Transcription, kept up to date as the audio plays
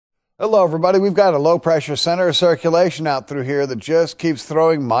Hello, everybody. We've got a low-pressure center of circulation out through here that just keeps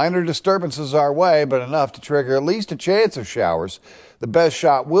throwing minor disturbances our way, but enough to trigger at least a chance of showers. The best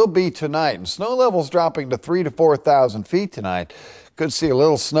shot will be tonight, and snow levels dropping to 3,000 to 4,000 feet tonight. Could see a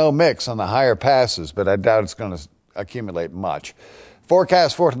little snow mix on the higher passes, but I doubt it's going to accumulate much.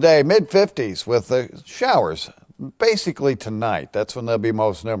 Forecast for today, mid-50s with the showers basically tonight. That's when they'll be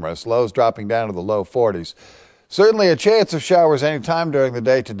most numerous. Lows dropping down to the low 40s. Certainly a chance of showers anytime during the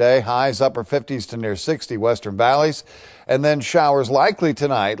day today. Highs upper 50s to near 60 western valleys. And then showers likely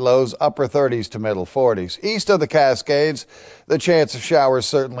tonight. Lows upper 30s to middle 40s. East of the Cascades, the chance of showers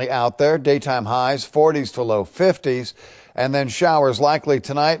certainly out there. Daytime highs 40s to low 50s. And then showers likely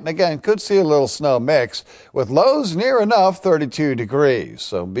tonight. And again, could see a little snow mix with lows near enough 32 degrees.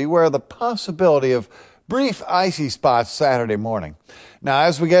 So beware the possibility of brief icy spots Saturday morning. Now,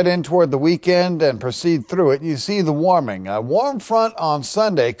 as we get in toward the weekend and proceed through it, you see the warming. A warm front on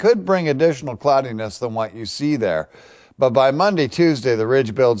Sunday could bring additional cloudiness than what you see there. But by Monday, Tuesday, the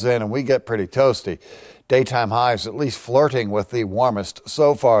ridge builds in and we get pretty toasty. Daytime highs at least flirting with the warmest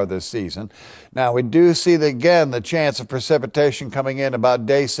so far this season. Now, we do see, again, the chance of precipitation coming in about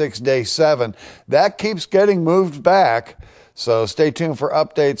day 6, day 7. That keeps getting moved back. So stay tuned for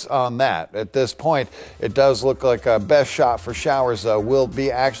updates on that. At this point, it does look like a best shot for showers will be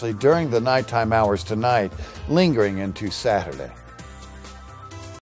actually during the nighttime hours tonight, lingering into Saturday.